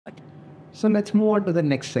So let's move on to the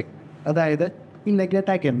next segment. അതായത് ഈ leg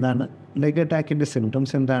attack എന്താണ്, leg attackന്റെ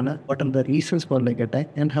symptoms എന്താണ്, what are the reasons for leg attack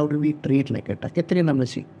and how do we treat leg attack, എത്രയും നമ്മൾ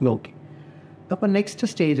നോക്കി. അപ്പോൾ next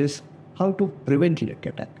stage is how to prevent leg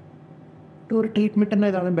attack. ഒരു treatment തന്നെ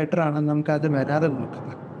ഇതാണ് ബെറ്റർ ആണ്, നമുക്കത് വരാതെ നോക്കുക.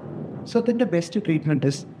 സോ അതിൻ്റെ best treatment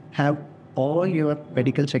is have all your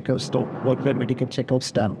medical checkups done, what your medical checkups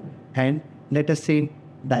done, and let us say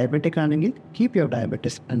diabetic ആണെങ്കിൽ keep your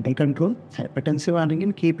diabetes under control, hypertensive ആണെങ്കിൽ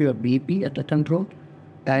keep your BP under control,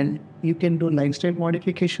 and you can do lifestyle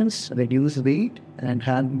modifications, reduce weight and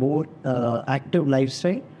have more active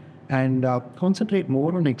lifestyle, and concentrate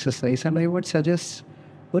more on exercise. And I would suggest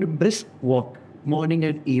a brisk walk morning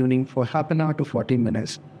and evening for half an hour to 40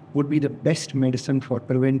 minutes would be the best medicine for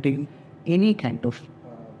preventing any kind of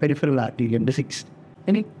peripheral arterial disease.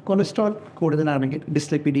 ഇനി cholesterol കൂടുതലാണെങ്കിൽ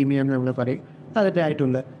dyslipidaemia എന്ന് നമ്മൾ പറയും,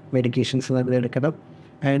 അതിൻ്റെതായിട്ടുള്ള medications നമ്മൾ എടുക്കണം.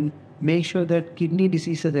 And make sure that kidney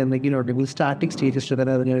diseases എന്തെങ്കിലും ഉണ്ടെങ്കിൽ സ്റ്റാർട്ടിങ് സ്റ്റേജസ്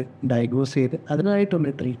തന്നെ അതിനെ ഡയഗ്നോസ് ചെയ്ത്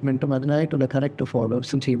അതിനായിട്ടുള്ള ട്രീറ്റ്മെൻറ്റും അതിനായിട്ടുള്ള കറക്റ്റ് ഫോളോ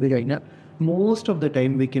അപ്സും ചെയ്ത് കഴിഞ്ഞാൽ most of the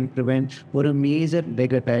time we can prevent ഒരു major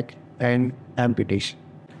leg attack and amputation.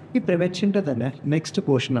 ഈ പ്രിവെൻഷൻ്റെ തന്നെ നെക്സ്റ്റ്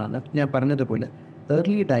പോർഷനാണ് ഞാൻ പറഞ്ഞതുപോലെ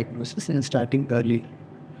early diagnosis and starting early.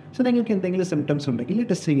 So നിങ്ങൾക്ക് എന്തെങ്കിലും സിംറ്റംസ് ഉണ്ടെങ്കിൽ let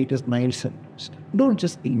us say it is mild symptoms. Don't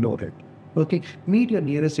just ignore it. Okay, meet your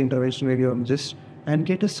nearest intervention radiologist and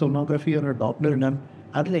get a sonography or a Doppler done.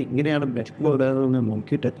 അതിൽ എങ്ങനെയാണ് മെറ്റബോളെന്ന്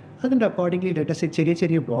നോക്കിയിട്ട് അതിൻ്റെ accordingly let us say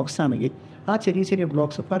ചെറിയ blocks ആണെങ്കിൽ ആ ചെറിയ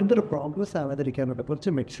blocks further progress ആവാതിരിക്കാനുള്ള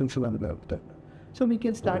കുറച്ച് medicines നമ്മൾ എടുത്തിട്ടുണ്ട്. So we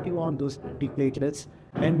can start you on those antiplatelets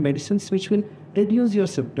and medicines which will reduce your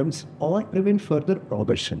symptoms or prevent further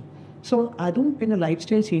progression. So അതും പിന്നെ ലൈഫ്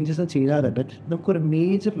സ്റ്റൈൽ ചേഞ്ചസ് ചെയ്യാറുണ്ട്. നമുക്കൊരു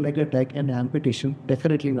major leg attack and amputation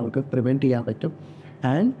definitely നമുക്ക് prevent ചെയ്യാൻ പറ്റും.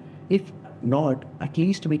 And if not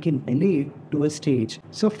at least we can delay to A stage.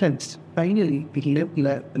 So friends, finally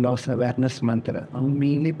loss awareness മന്തിൽ നമ്മൾ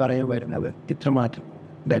mainly പറയാൻ വരുന്നത് ഇത്രമാത്രം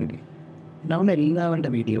തന്നെ.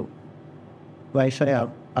 നമ്മളെല്ലാവരുടെ വീഡിയോ വയസ്സായ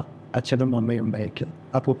അച്ഛനും അമ്മയും ഉണ്ടായിരിക്കും,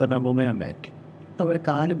 അപ്പൂപ്പനമ്മയും ഉണ്ടായിരിക്കും. അവർ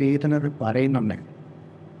കാല് വേദന പറയുന്നുണ്ടെങ്കിൽ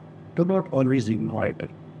do not always ignore it.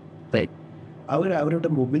 അവരുടെ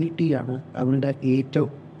മൊബിലിറ്റിയാണ് അവരുടെ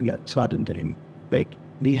ഏറ്റവും സ്വാതന്ത്ര്യം. Like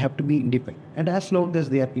they have to B independent and as long as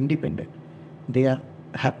they are independent they are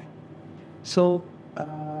happy. So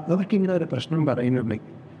അവർക്കിങ്ങനെ ഒരു പ്രശ്നം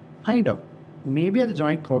പറയുന്നുണ്ടെങ്കിൽ ഫൈൻഡ് ഔട്ട്, മേ ബി അത്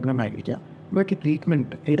ജോയിൻറ്റ് പ്രോബ്ലം ആയിരിക്കാം, ബട്ട്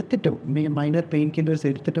ട്രീറ്റ്മെൻറ്റ് എടുത്തിട്ടും മൈനർ പെയിൻ കില്ലേഴ്സ്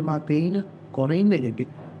എടുത്തിട്ടും ആ പെയിന് കുറയുന്നില്ലെങ്കിൽ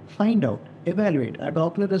ഫൈൻഡ് ഔട്ട്, എവാലുവേറ്റ്. ആ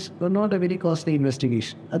doctor is not A very costly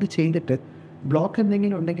investigation. അത് ചെയ്തിട്ട് ബ്ലോക്ക്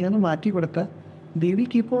എന്തെങ്കിലും ഉണ്ടെങ്കിൽ അത് മാറ്റി കൊടുത്താൽ they will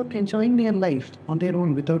keep on enjoying their life on their own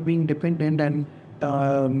without being dependent and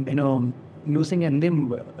losing a limb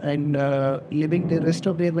and living the rest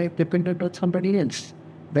of their life dependent on somebody else,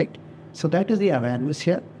 right? So that is the awareness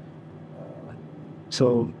here. So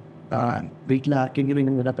വീട്ടിൽ ആർക്കെങ്കിലും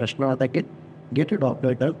ഇങ്ങനെ പ്രശ്നമാണെങ്കിൽ get a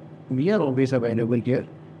doctor. We are always available here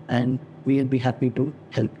and we will be happy to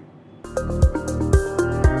help you.